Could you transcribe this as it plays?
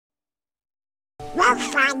We'll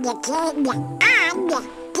find the king and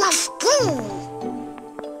the ski.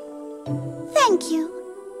 Thank you.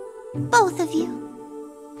 Both of you.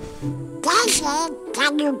 Daisy,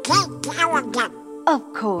 can you take care of them?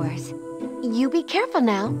 Of course. You be careful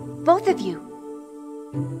now, both of you.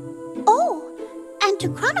 Oh, and to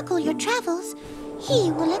chronicle your travels,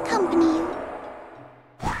 he will accompany you.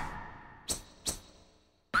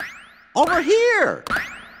 Over here!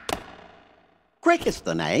 Cricket's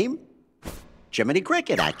the name. Jiminy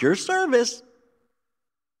Cricket at your service.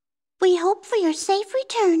 We hope for your safe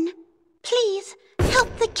return. Please, help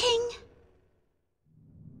the king.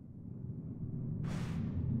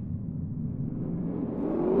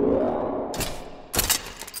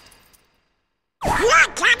 You're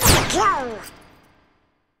coming too.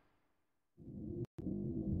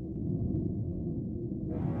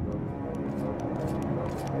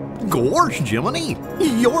 Gosh, Jiminy,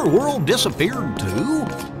 your world disappeared too?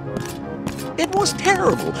 It was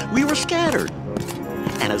terrible. We were scattered.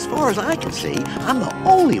 And as far as I can see, I'm the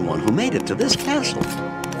only one who made it to this castle.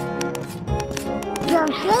 You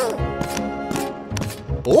see?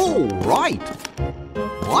 Oh, right.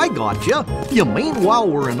 I gotcha. You mean while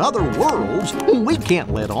we're in other worlds, we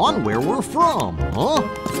can't let on where we're from, huh?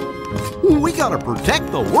 We gotta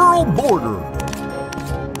protect the world border.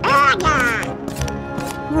 Order!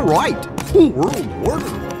 Right. World order.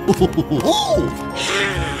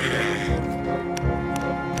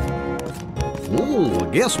 Oh, I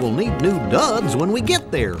guess we'll need new duds when we get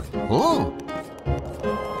there, huh?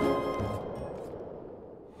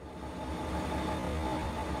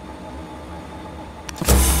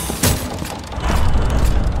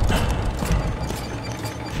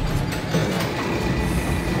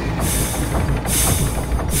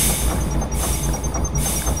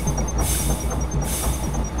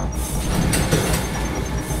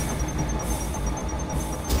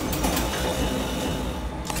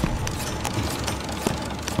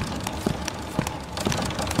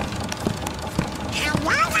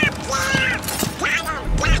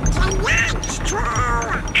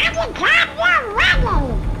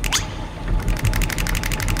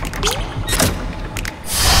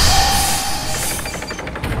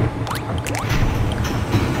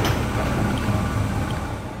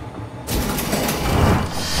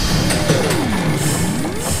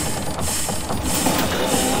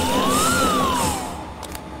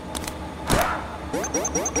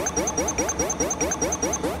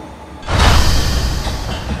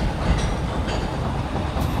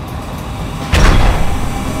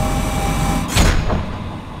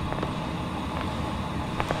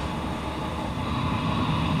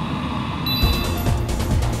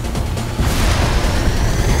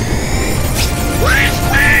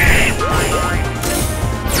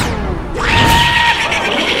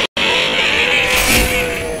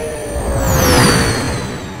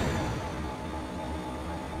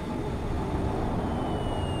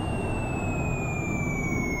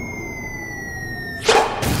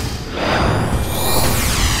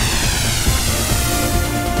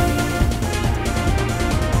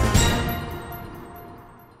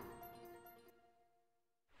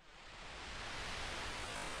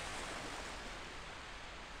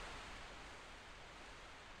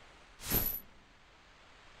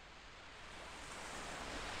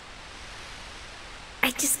 I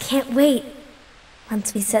just can't wait.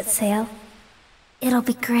 Once we set sail, it'll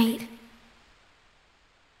be great.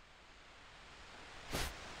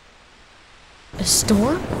 A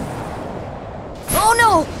storm? Oh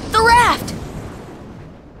no! The raft!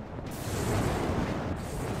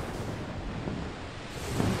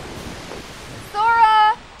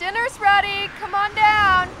 Sora! Dinner's ready! Come on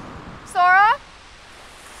down! Sora?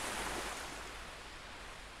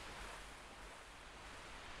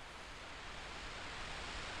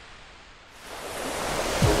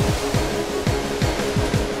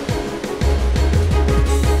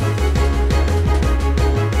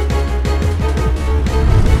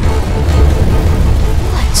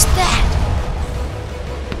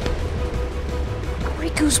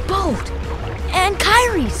 Riku's boat! And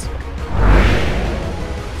Kairi's!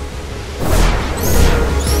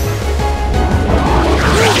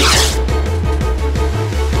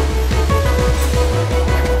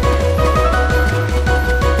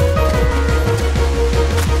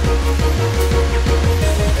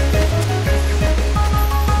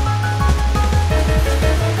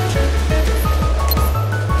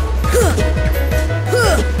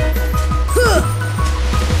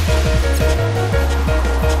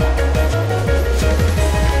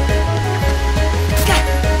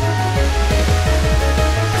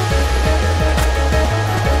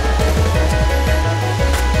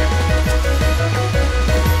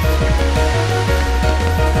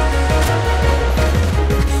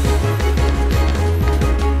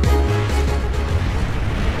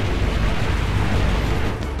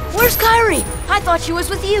 thought she was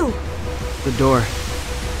with you. The door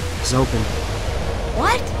is open.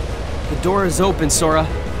 What? The door is open, Sora.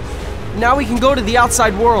 Now we can go to the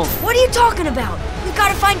outside world. What are you talking about? We've got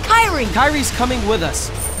to find Kairi. Kairi's coming with us.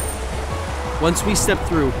 Once we step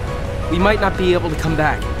through, we might not be able to come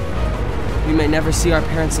back. We may never see our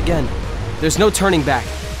parents again. There's no turning back.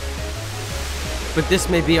 But this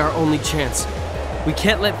may be our only chance. We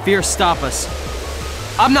can't let fear stop us.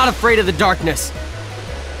 I'm not afraid of the darkness.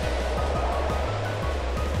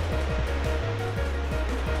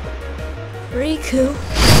 Riku.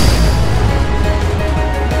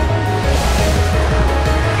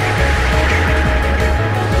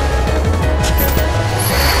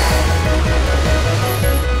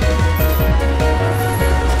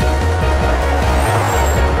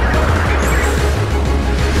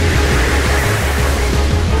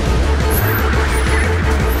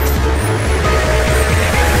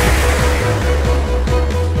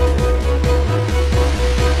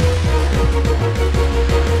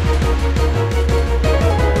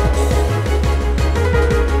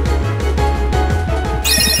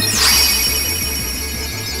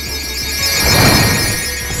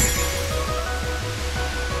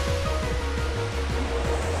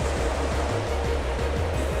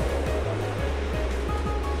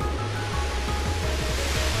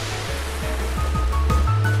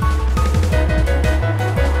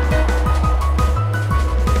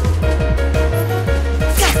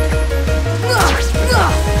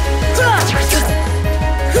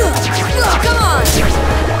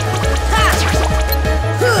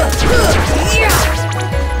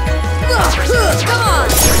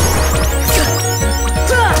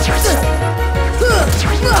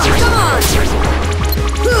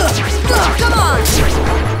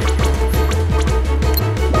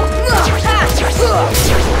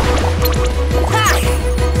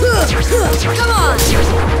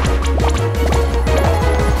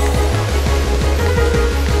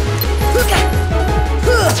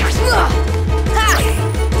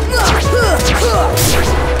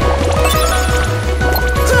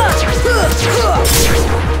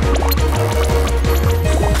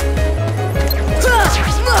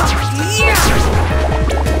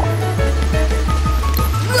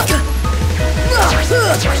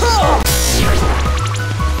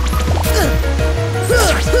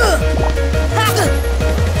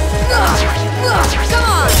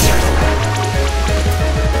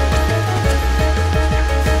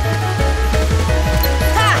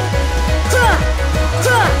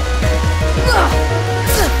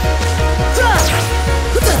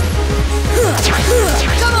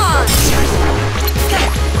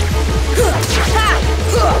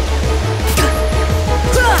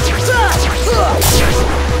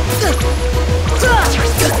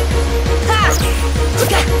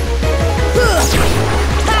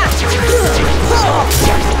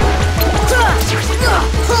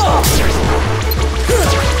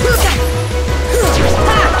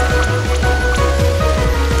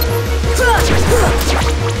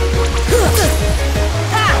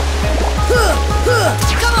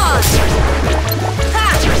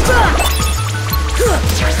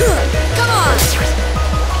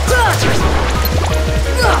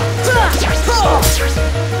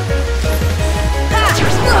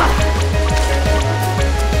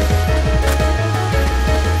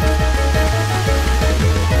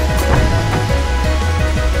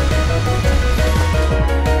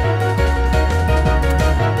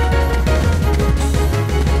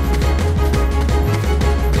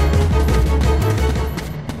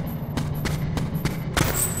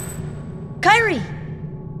 Kairi!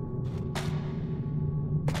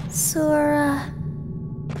 Sora.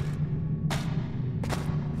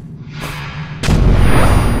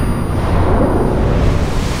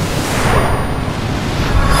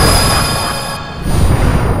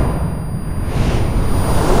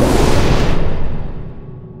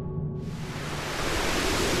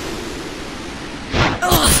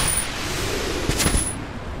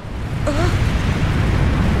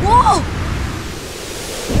 Whoa!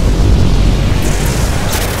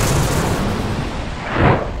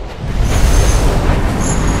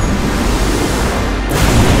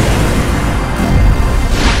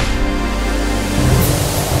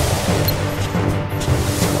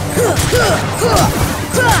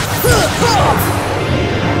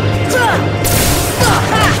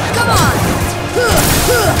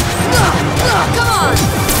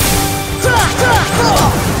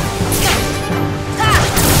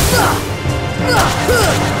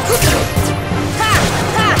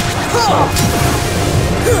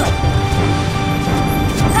 Huh!